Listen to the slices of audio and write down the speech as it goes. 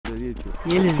третью.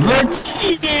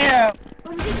 Нельзя.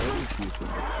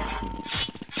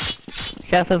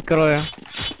 Сейчас открою.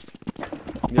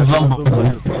 Здорово.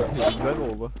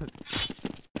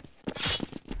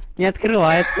 Не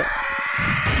открывается.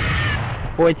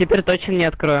 Ой, теперь точно не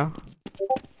открою.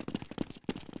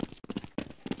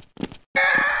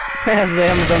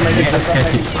 ЗМ за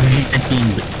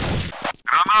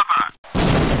Граната!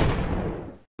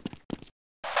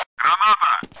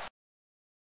 Граната!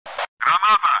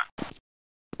 Граната!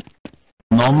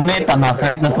 Но мне это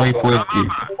нахрен на твои поиски.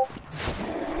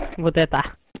 Вот это.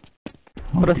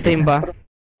 Просто имба.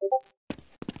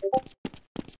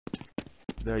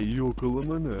 Да и около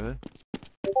меня.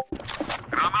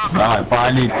 Давай,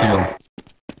 полетел.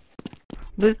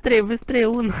 Быстрее, быстрее,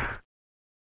 он.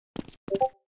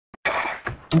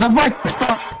 Давай,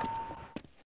 что?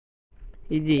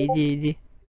 Иди, иди, иди.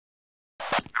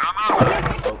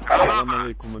 Салам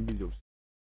алейкум, обиделся.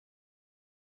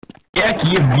 Как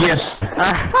ебешь?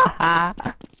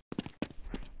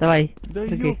 Давай. Да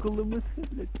и около меня,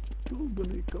 блядь,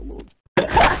 ёбаный колод.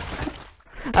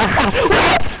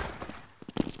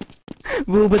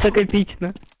 Было бы так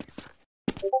эпично.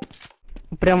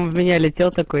 Прямо в меня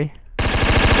летел такой.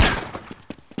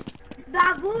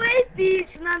 Да, было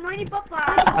эпично, но не попал.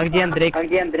 А где Андрей?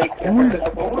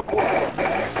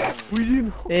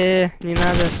 Блин, Не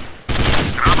надо.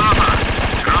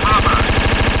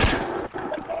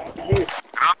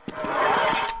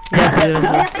 Я подожду.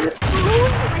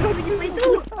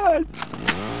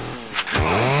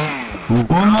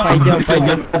 Пойдем,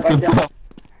 пойдем.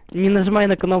 Не нажимай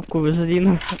на кнопку,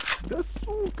 выжди. да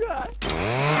сука!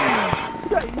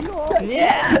 Да ё!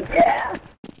 Нет!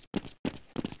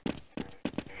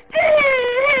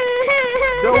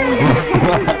 Да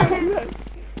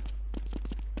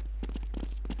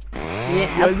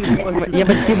Я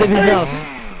почти добежал.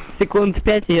 Секунд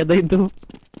 5 и я дойду.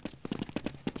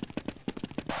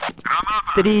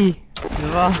 3,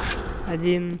 2,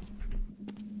 1.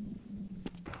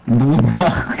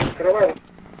 Открывай.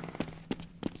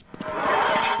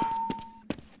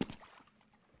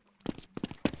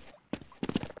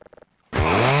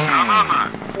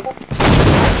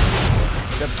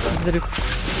 Взрыв.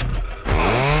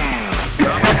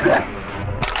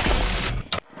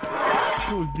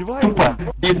 что,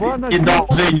 сбиваем? И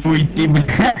должен уйти,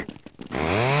 бля.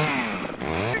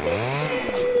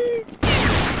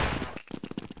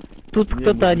 Тут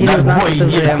кто-то один из нас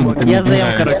ЗМ. Я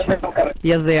ЗМ, короче.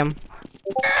 Я ЗМ.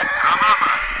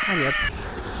 А нет.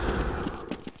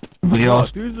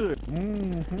 Врёшь. Ты же?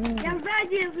 Я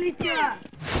сзади взлетела.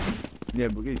 Не,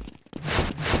 брысь.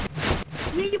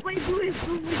 Я не пойду из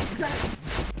сумочка.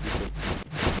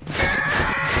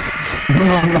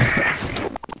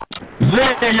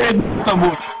 Женя, я иду с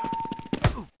тобой.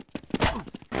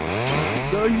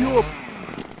 Да ёп!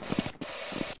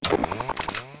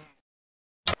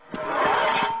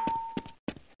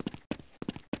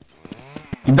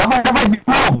 Давай, давай,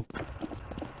 бегом!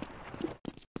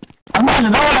 Нормально,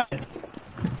 давай!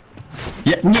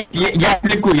 Я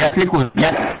отвлеку,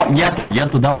 я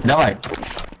туда, давай.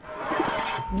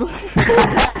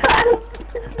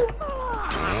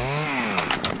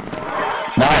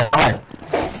 Давай, давай.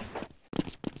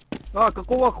 А,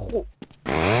 какого ху...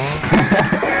 А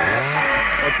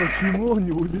почему он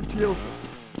не улетел?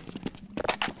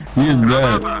 Не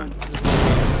знаю.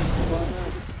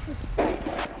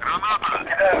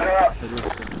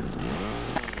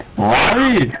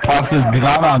 Лови, пасы с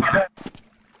гранат.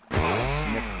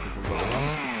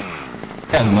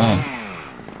 Я знаю.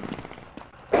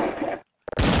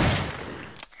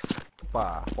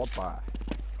 Опа, опа,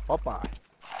 опа,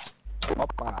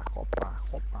 опа, опа,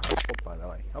 опа, опа,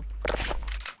 давай, оп.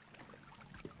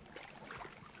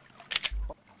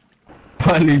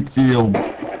 Полетел.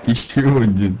 Еще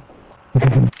один.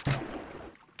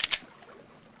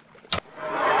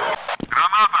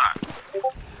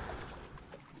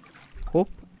 Хоп.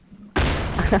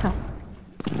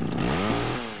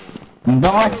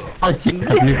 Давай,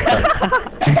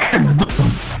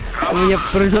 У меня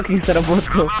прыжок не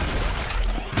сработал.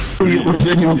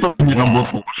 уже не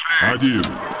работал. Один.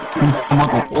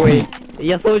 Ой,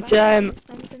 я случайно.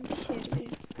 Мясные Зомби сервере.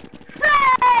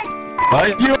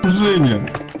 Пойдем, Женя.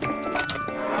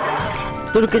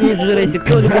 Только не Джурасик,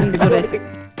 только не Джурасик.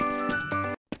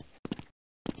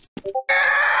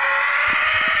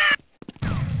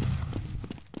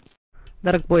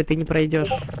 Даркбой, ты не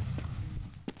пройдешь.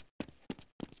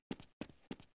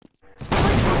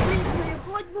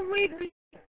 Хоть бы выиграть.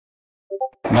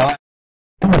 Давай.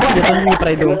 Я тоже не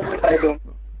пройду.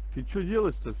 Ты что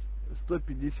делаешь-то?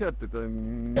 150 это...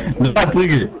 Давай,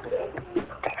 прыгай.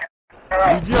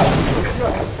 Идёт.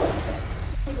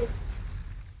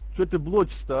 Что ты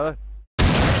блочишь-то, а?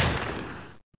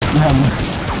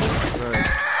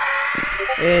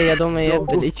 Я думаю, я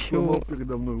Сломал долечу.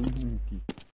 передо мной умненький.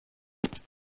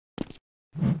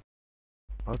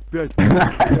 Опять.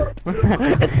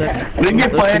 Прыгай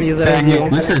по этой стороне,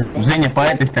 слышишь? Женя, по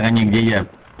этой стороне, где я.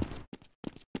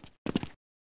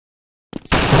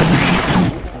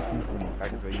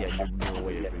 Как же я люблю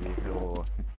это видео.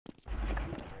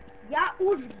 Я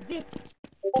уж здесь.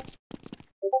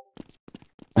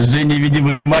 Женя,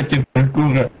 видимо, мастер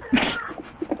паркура.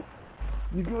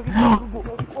 Не говори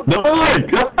по-другому. Давай,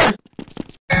 красавчик!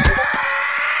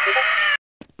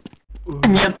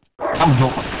 Нет, там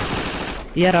жопа.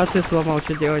 Я рацию сломал,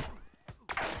 что делать?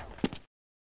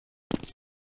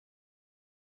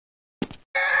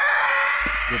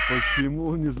 Да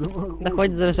почему не заморозил? Да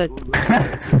хватит заражать.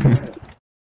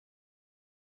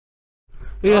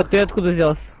 Ты откуда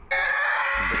взялся?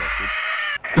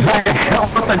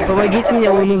 Помогите мне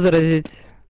луну заразить.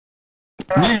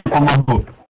 Не помогу.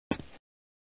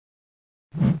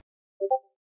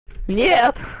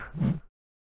 Нет!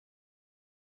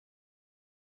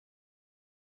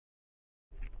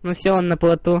 Ну все, он на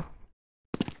плоту.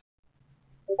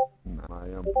 На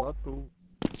моем плоту.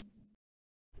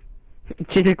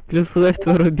 Челик плюс лефт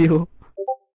вырубил.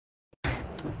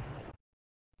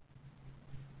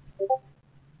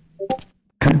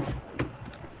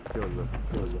 Чё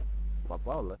за?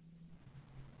 Попал, да?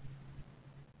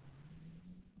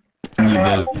 Не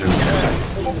даже.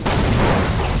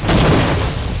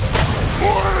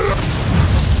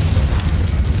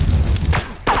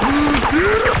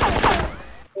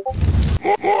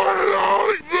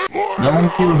 Да он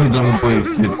уже даже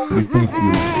боится.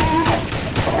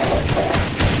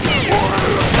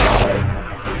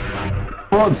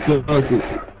 Вот что.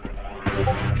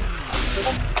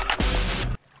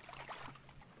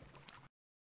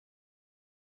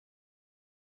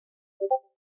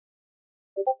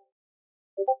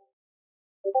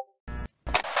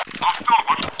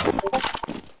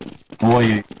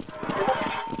 Ой.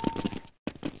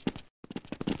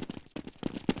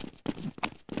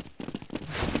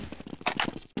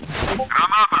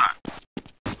 Граната!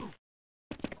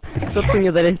 Кто-то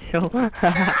не долетел.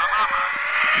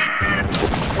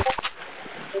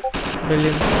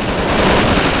 Блин.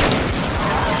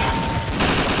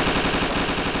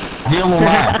 Где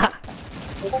луна?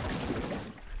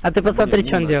 А ты посмотри,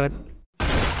 что он делает.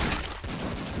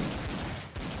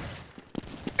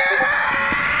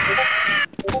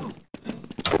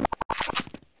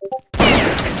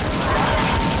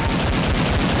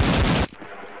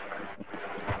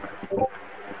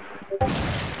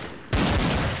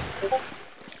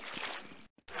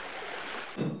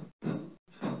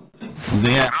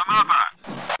 Зря.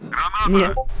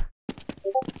 Нет.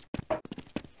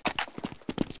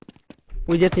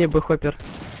 Уйди от меня, бэхоппер.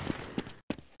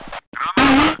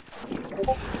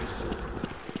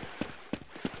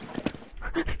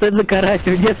 Стой на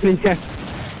карате, уйди от меня.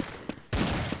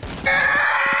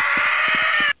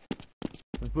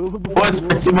 Было бы Вот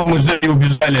спасибо, мы с Женей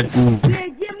убежали от луны.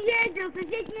 Где ездил,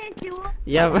 сосед месте.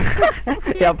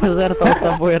 Я пожертвовал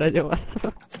собой ради вас.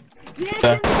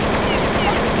 Да.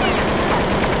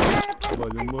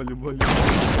 Моли.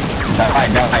 Давай,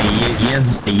 езжи.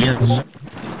 Еду,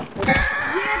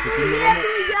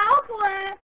 я ухуя.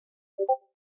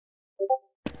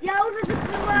 Я уже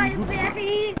закрываю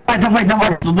двери.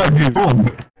 Давай, туда бегом.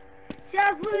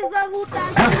 Сейчас вызову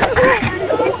так.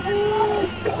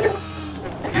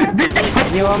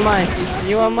 Не ломай,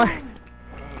 не ломай.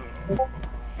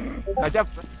 Хотя бы...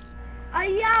 А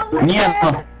я уже... Нет,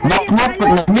 на кнопку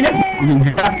нажми,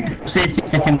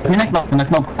 на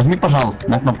кнопку нажми, пожалуйста,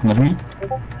 на кнопку нажми.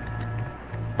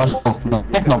 Пожалуйста, на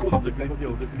кнопку.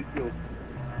 Закрутил.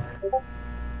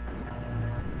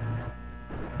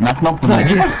 На кнопку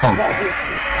нажми, пожалуйста.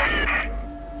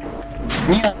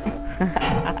 Нет.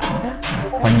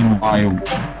 Понимаю.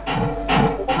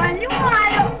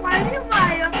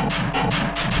 Понимаю.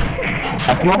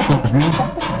 На кнопку нажми.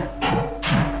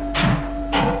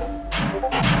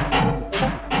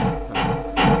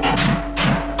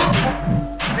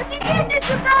 Идите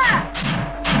сюда.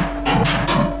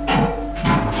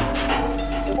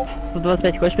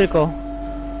 125, хочешь прикол?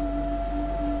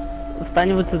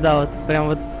 Встань вот сюда вот, прям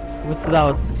вот сюда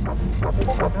вот.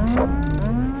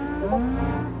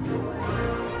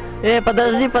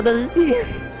 Подожди.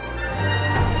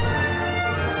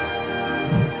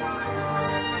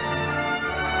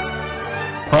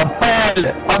 Попали!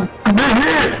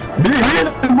 Беги,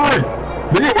 мой!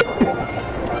 Беги!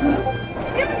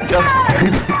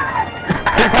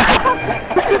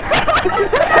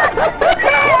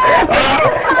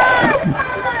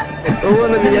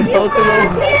 Он на меня столкнул.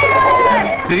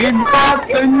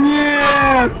 Ребята,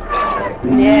 нет!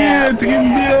 Нет,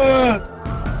 ребят!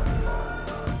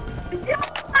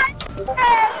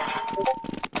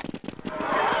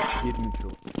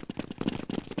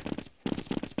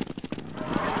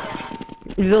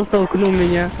 Взял, столкнул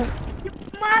меня.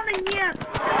 Мана нет!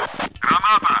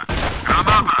 Граната!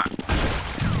 Граната!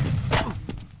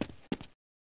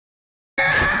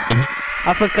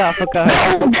 АФК.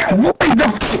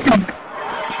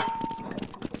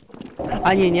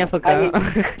 А не АФК.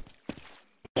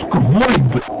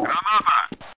 Граната!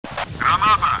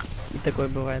 Граната! И такое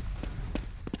бывает.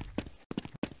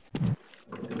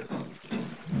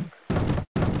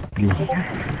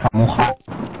 Муха.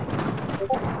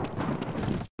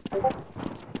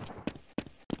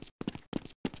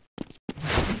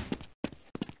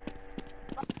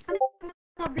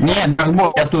 Нет,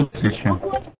 как я тут еще.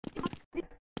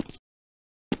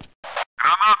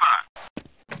 Граната!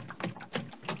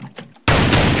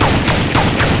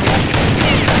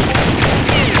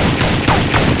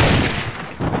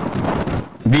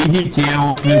 Бегите, я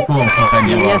его неплохо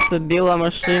ходила. Меня сбила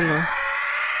машину.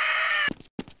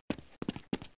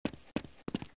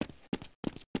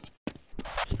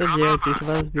 Что делать, если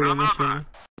вас сбила машина?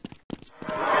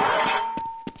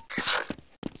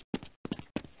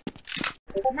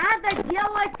 Надо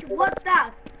делать вот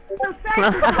так.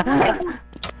 Сосать.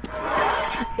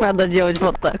 Надо делать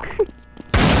вот так.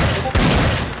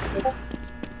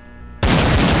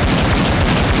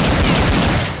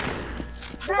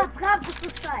 Да, правда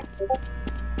сосать.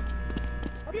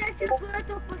 Вот я сейчас у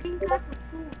этого паренька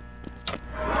сосу.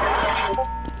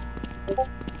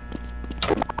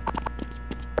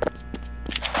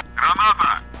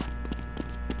 Граната!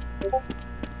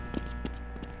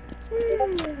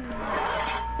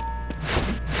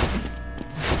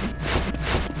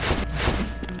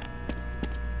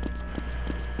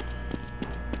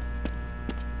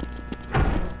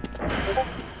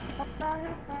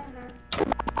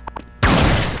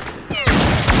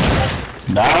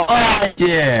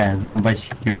 Давайте,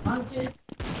 бачки.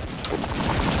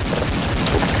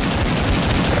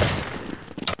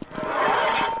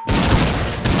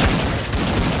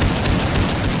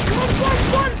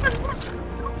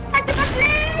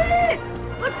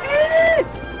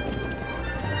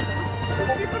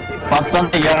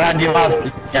 Пацаны, я ради вас,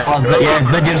 я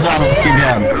задержал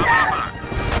тебя.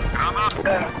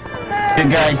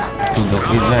 Бегай туда,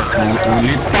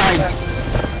 улетай.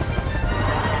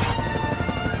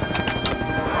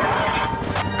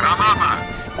 Граната!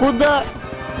 Куда?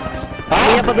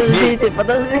 Меня подождите.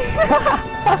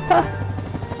 Граната!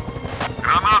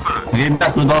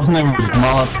 Ребят, вы должны быть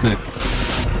молодцы.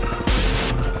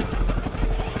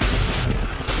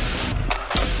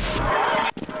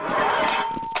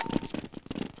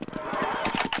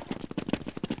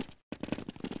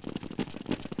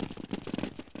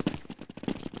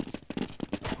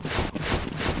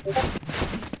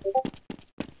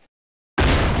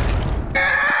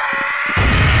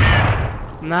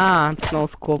 На,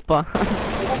 ноускопа.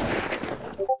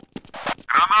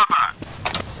 Граната!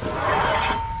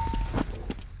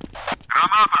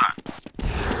 Граната!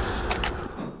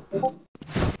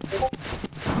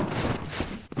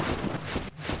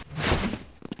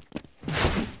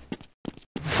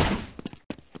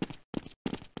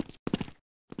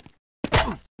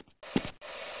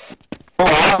 О,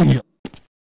 ангел.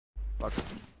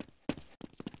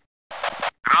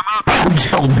 Граната!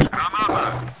 Ангел, блин.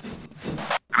 Граната!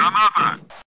 Граната!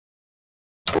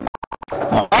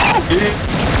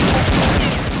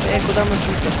 Куда мы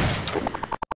шутим?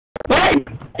 Ай,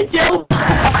 идём.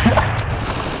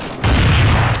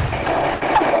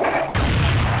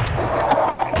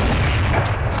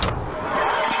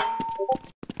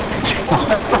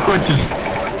 Что хочешь?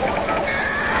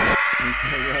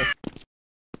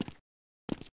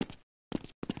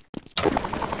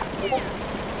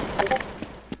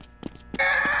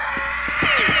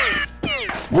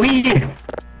 Уйди!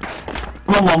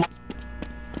 Мама!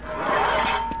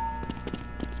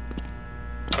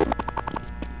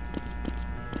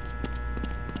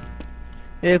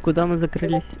 Куда мы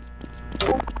закрылись?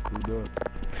 Куда?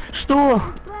 Что?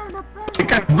 Ты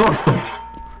как доступ?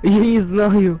 Я не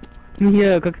знаю.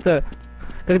 Мне как-то...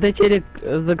 Когда челик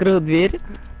закрыл дверь,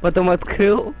 потом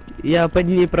открыл, я под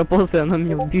ней прополз, и она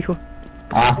меня убила.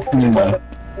 А, не знаю.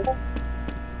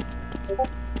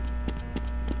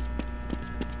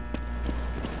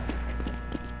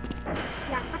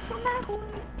 Я пошел нахуй.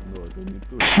 Ну, это не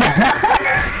то.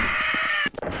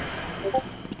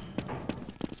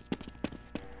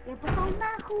 Я пошел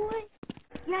нахуй.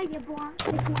 Я еблан.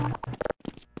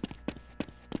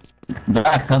 Да,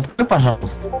 открой,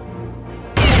 пожалуйста.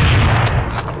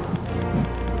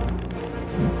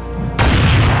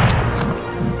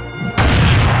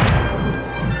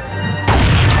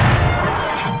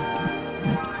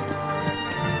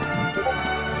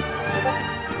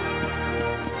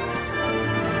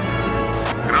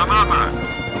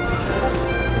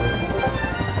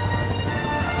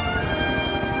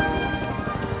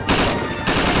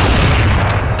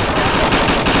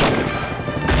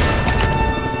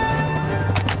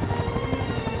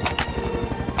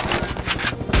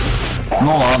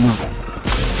 Ну ладно.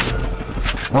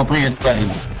 О, привет,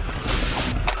 парень.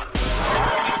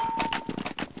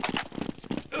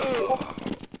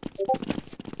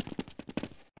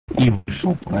 И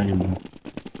вышел правильно.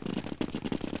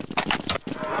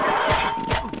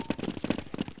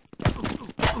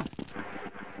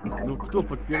 Ну кто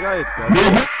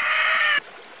подпирает-то?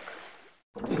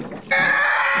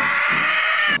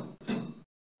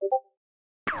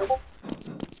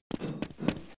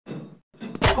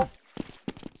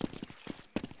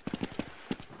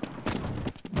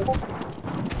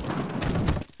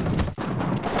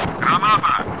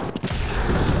 Граната!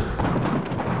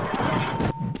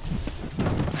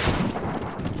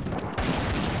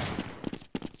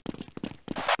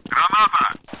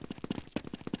 Граната!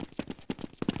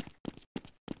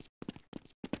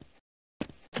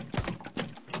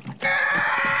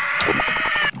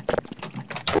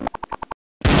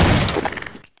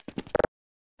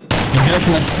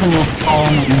 Интересно, что не упал,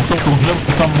 только уже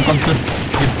в самом конце.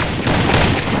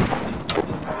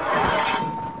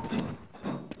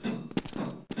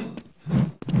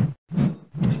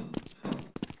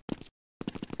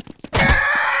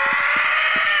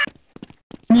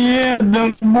 Нет,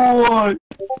 домой!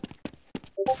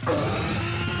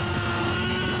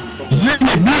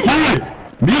 Женя, беги!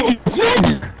 Беги,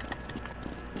 Женя!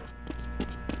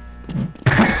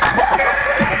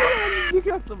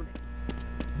 Нифига, блин.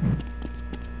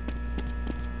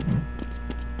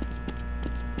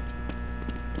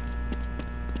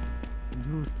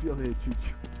 Не успел я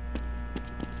чуть-чуть.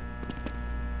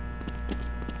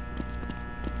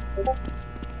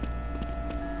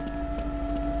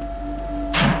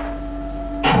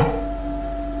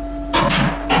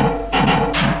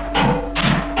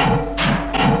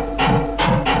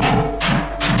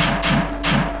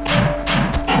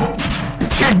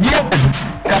 Что делаешь,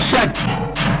 кошак?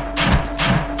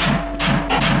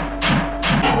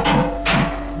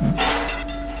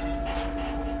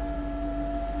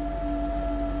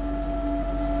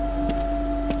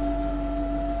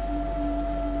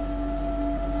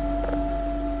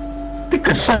 Ты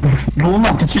кошак,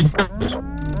 луна, ты что делаешь?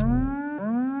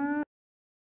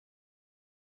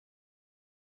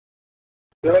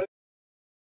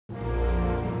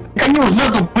 Они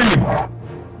уже тут были.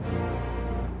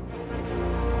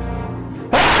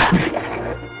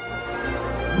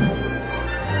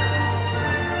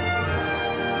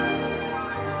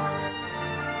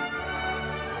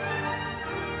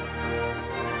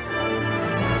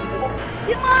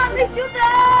 Диман, иди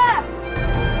сюда!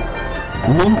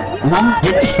 Лун,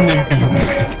 я тебя ненавижу.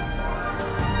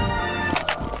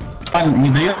 Не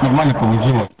дает нормально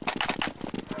повыживать.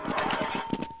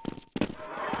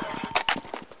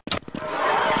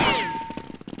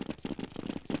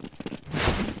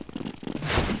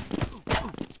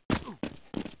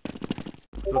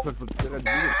 Кто так подпирать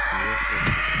будет?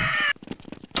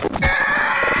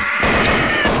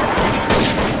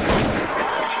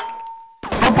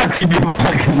 Ну так себе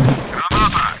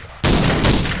Граната!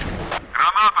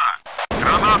 Граната!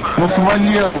 Граната! ну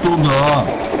свали оттуда.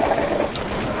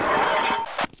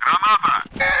 Граната!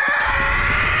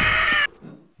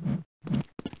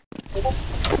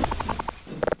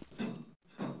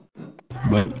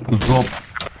 Блин, жоп.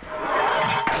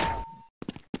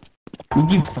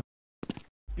 Иди в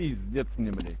Пиздец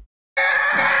мне, блядь.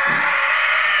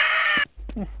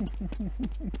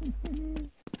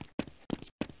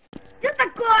 Что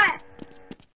такое?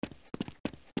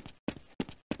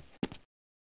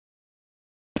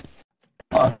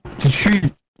 ты чё?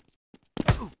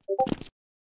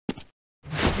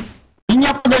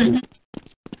 Меня подожди.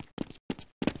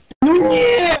 Ну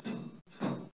нет!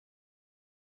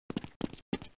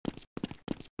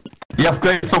 Я в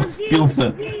кольцо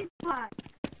впился. Иди спать.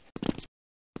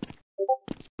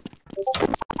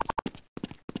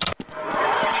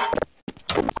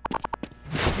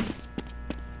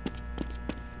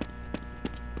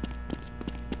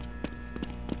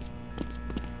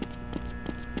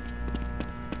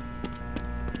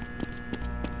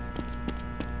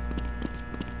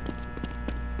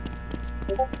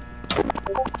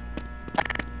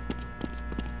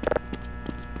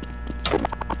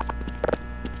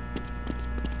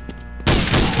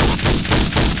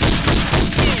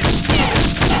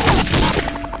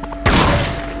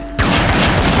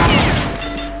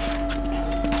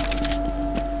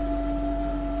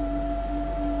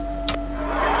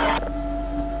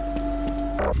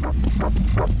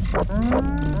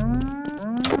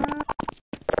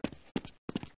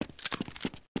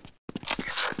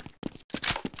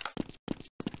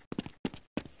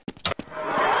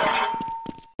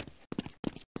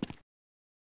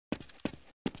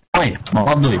 Ой,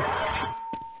 молодой.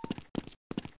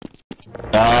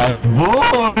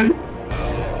 Бой!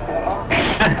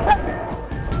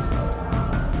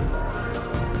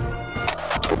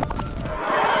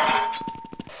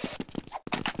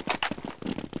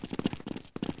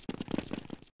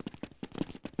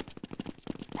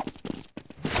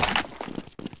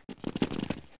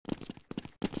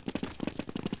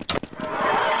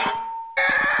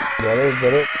 Здорово,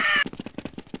 здорово.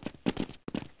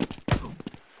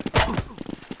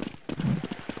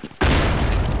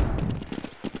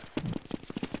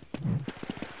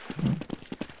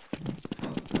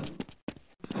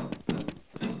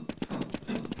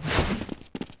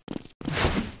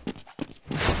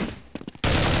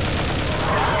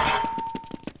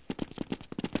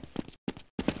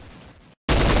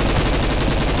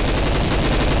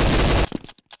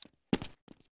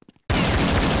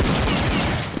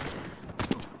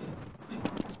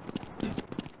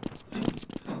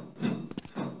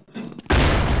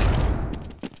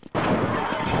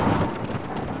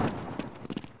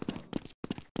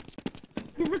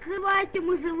 Не закрывайте,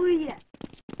 мы живые.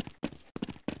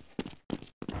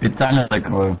 Специально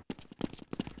закрою.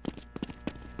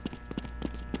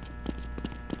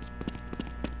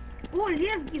 О,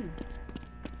 Лезгин.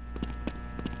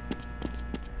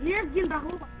 Лезгин,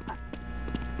 здорово.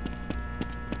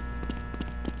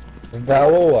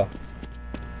 Здорово.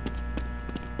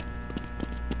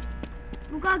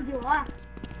 Ну как дела?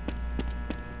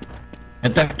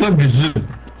 Это кто бежит?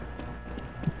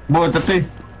 Бой, это ты?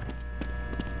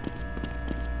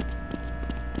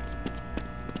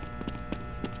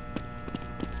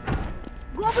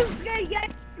 Гоблинская,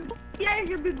 я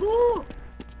же бегу.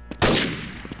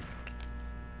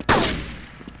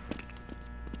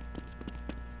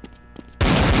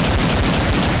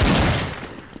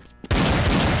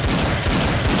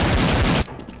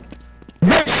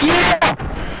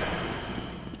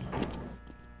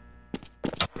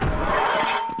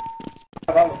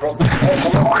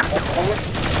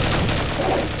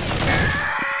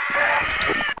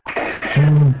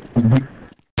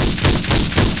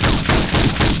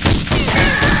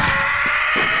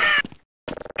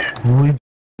 Ой.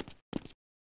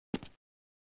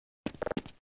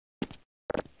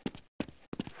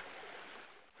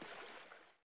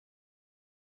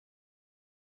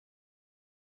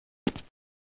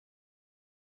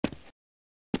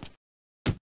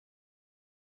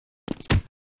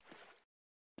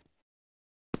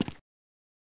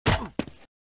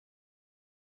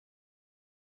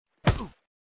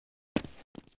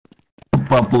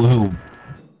 Поплыл.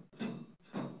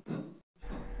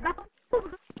 Да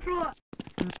хорошо.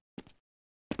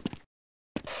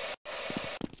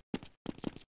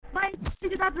 Давай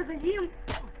сюда заходим.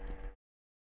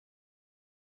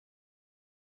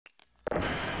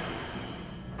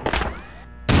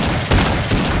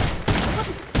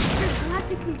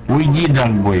 Уйди,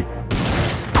 дорогой.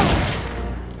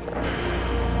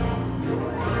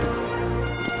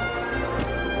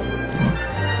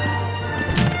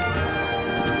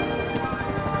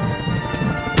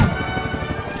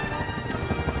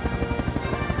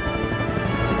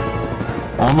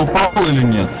 Он упал или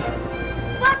нет?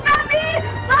 Пацаны,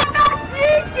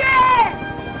 подождите!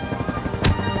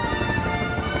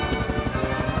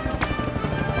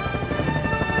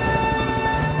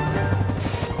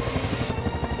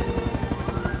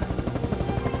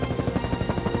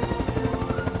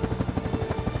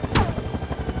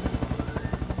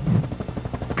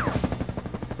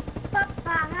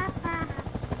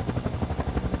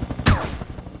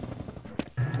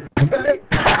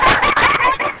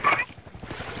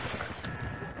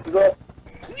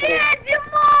 Нет,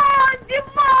 Димон,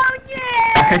 Димон,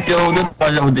 нет! Я хотел вот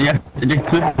это, вот я этих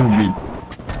цифр убить.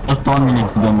 Просто он меня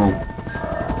сюданул.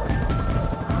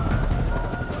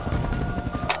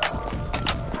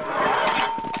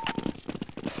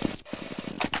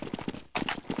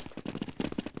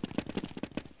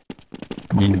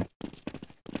 Не.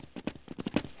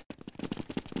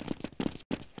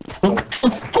 Ну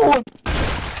кто?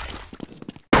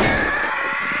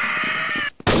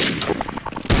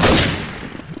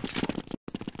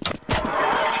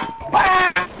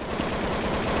 Граната!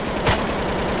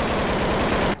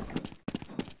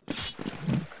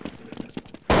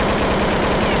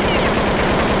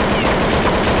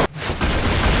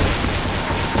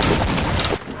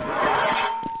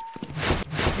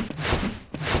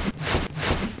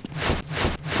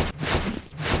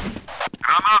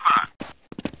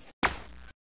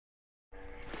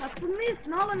 Пацаны,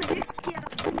 снова на берегке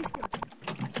распылите.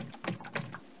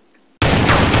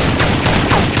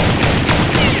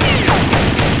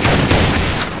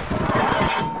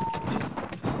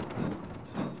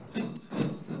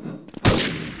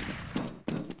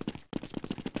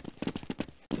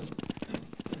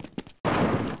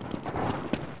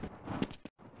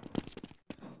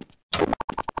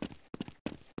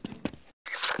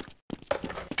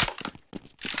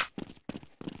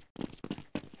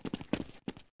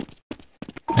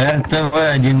 РТВ,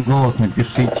 один голос,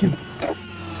 напишите.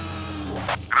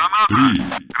 3,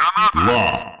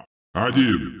 2,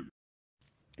 1.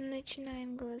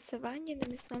 Начинаем голосование на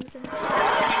мясном зомби.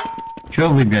 Чё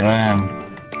выбираем?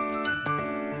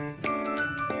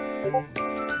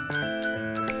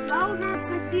 Я уже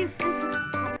написал.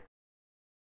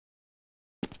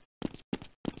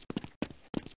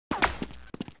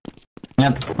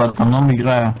 Нет, в основном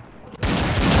играю.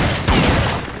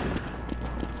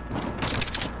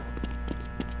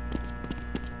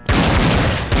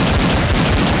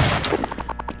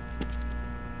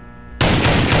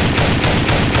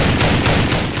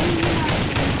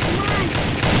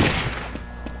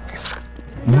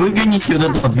 Выгоните вот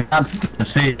этого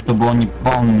 12-6, чтобы он не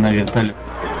попал на вертолет.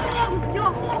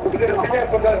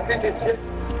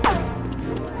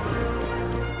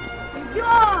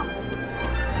 Идем!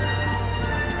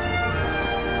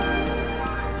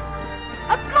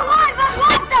 Открывай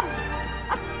ворота!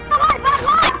 Открывай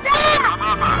ворота!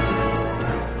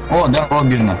 О, да,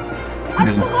 Робина.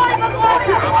 Открывай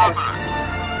ворота!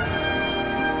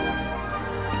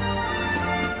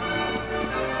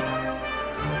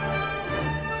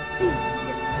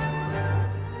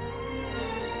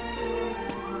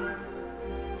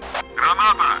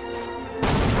 Граната!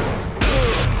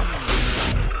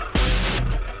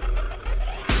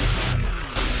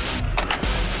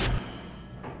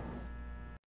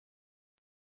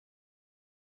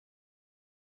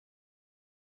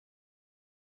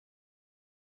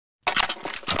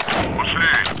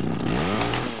 Пошли!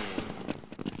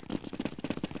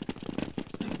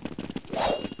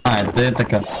 А, это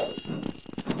как?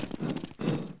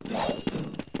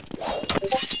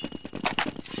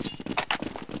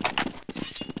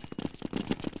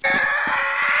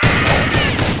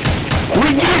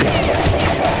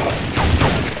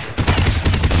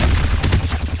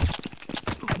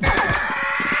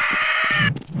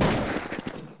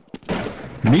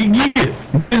 Беги!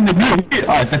 Беги!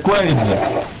 А, это клавиш же.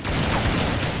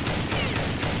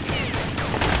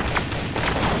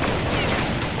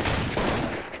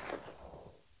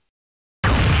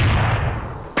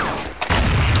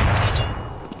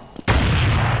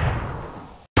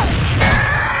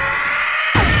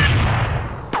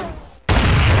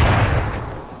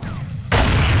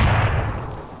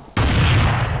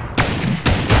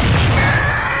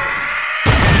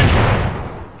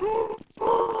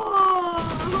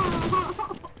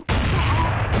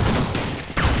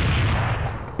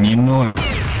 Не мной.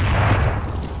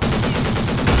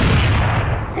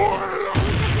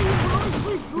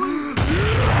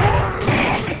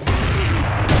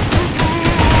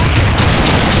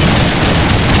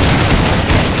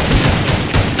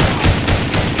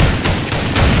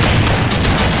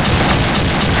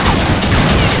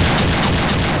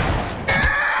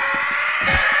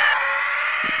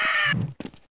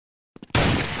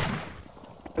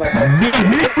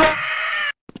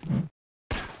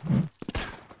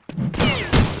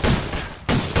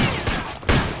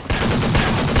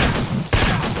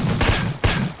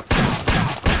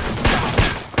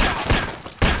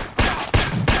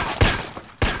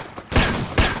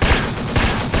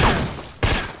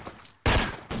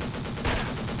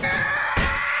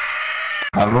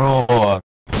 Хорош.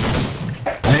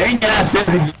 Женя,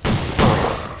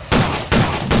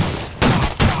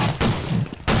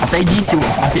 отойдите,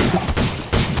 отойдите.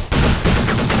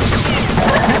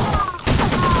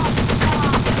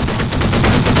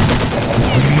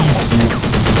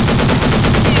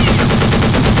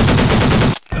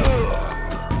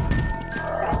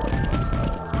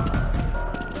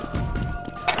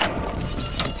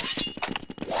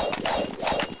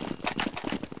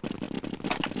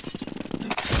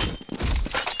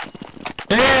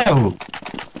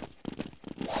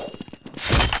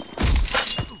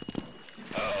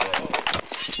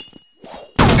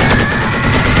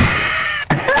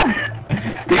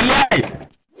 Стреляй!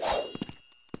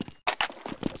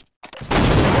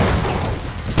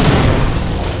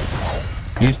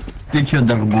 И ты чё,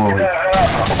 дорогой?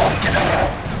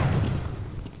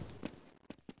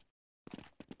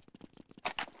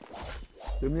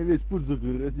 Ты мне весь путь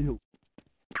загородил.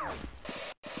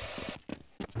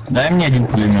 Дай мне один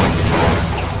пулемет.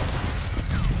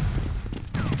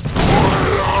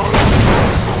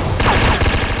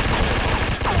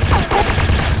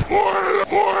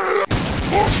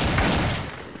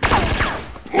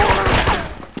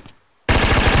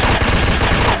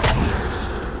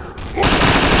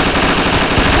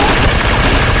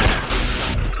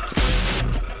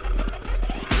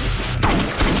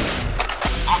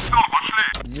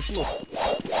 Неплохо.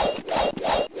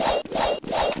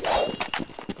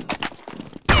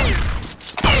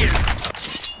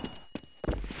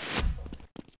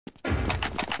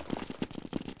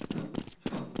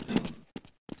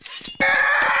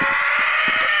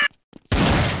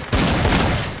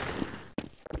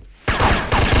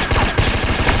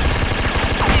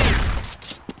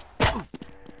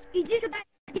 Иди сюда,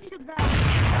 иди сюда.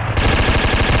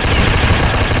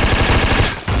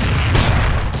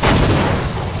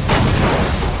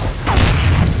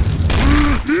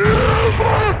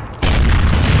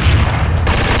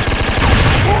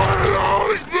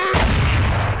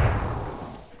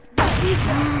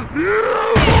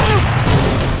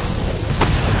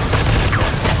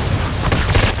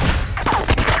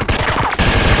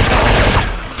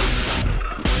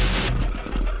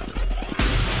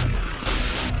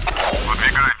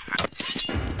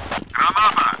 Подвигаемся.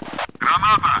 Граната!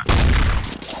 Граната!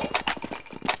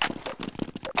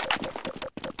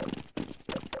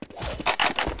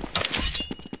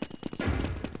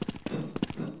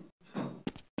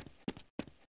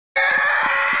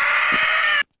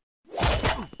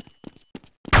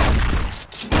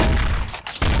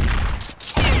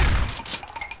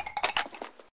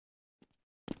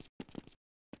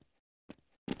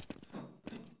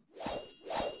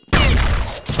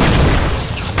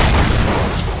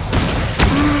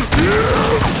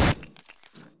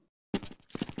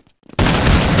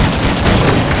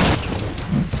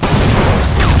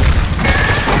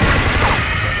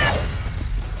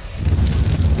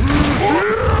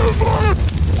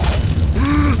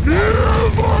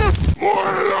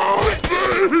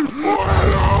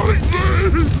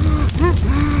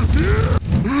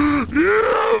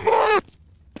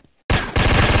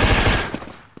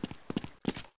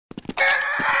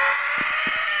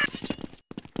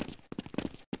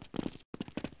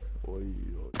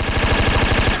 Ой-ой.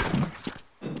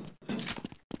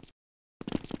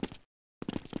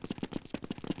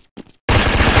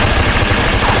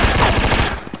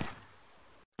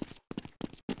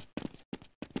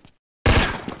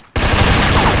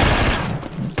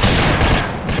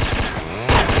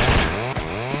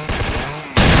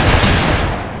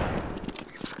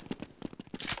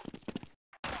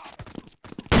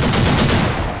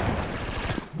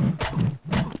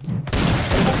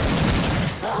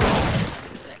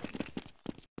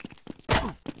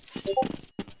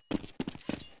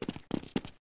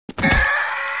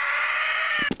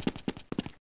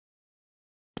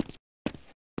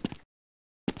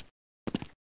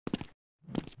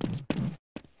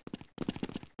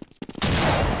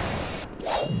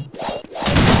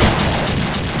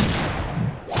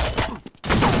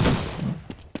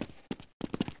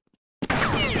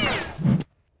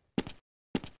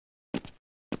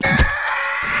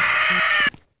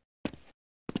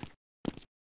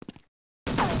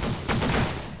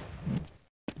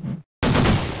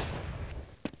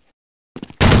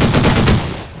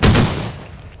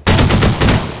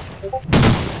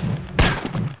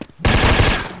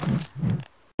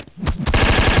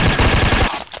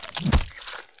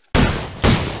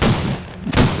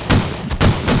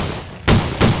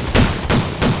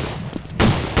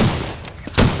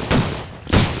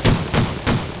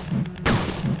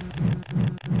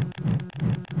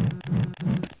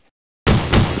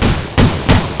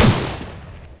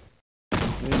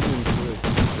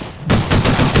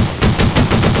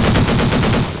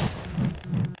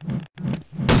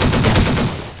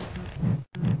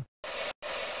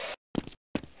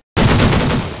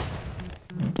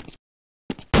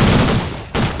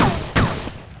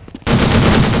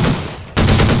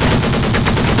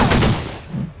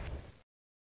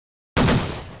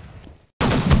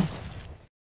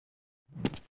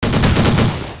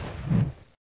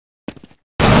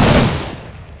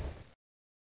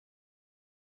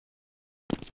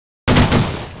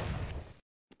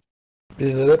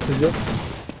 Перезарядка идет.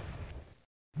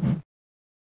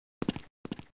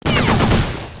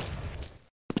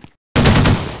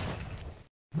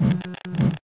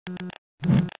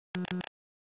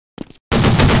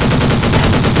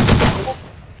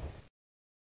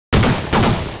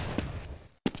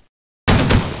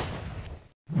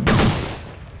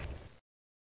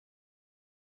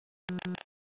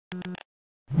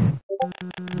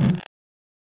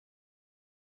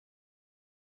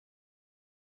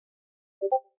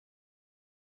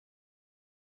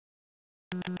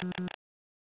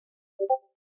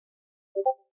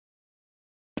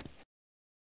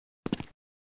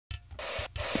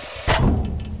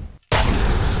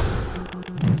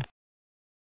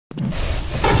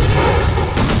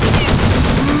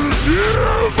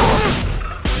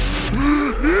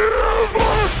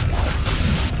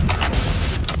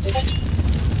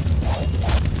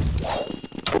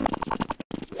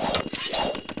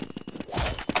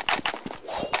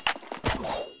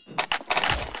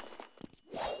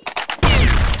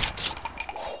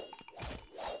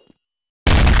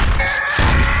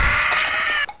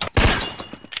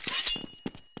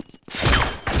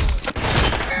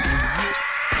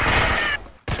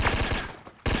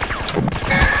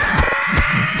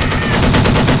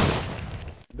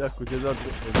 Дякую, дякую.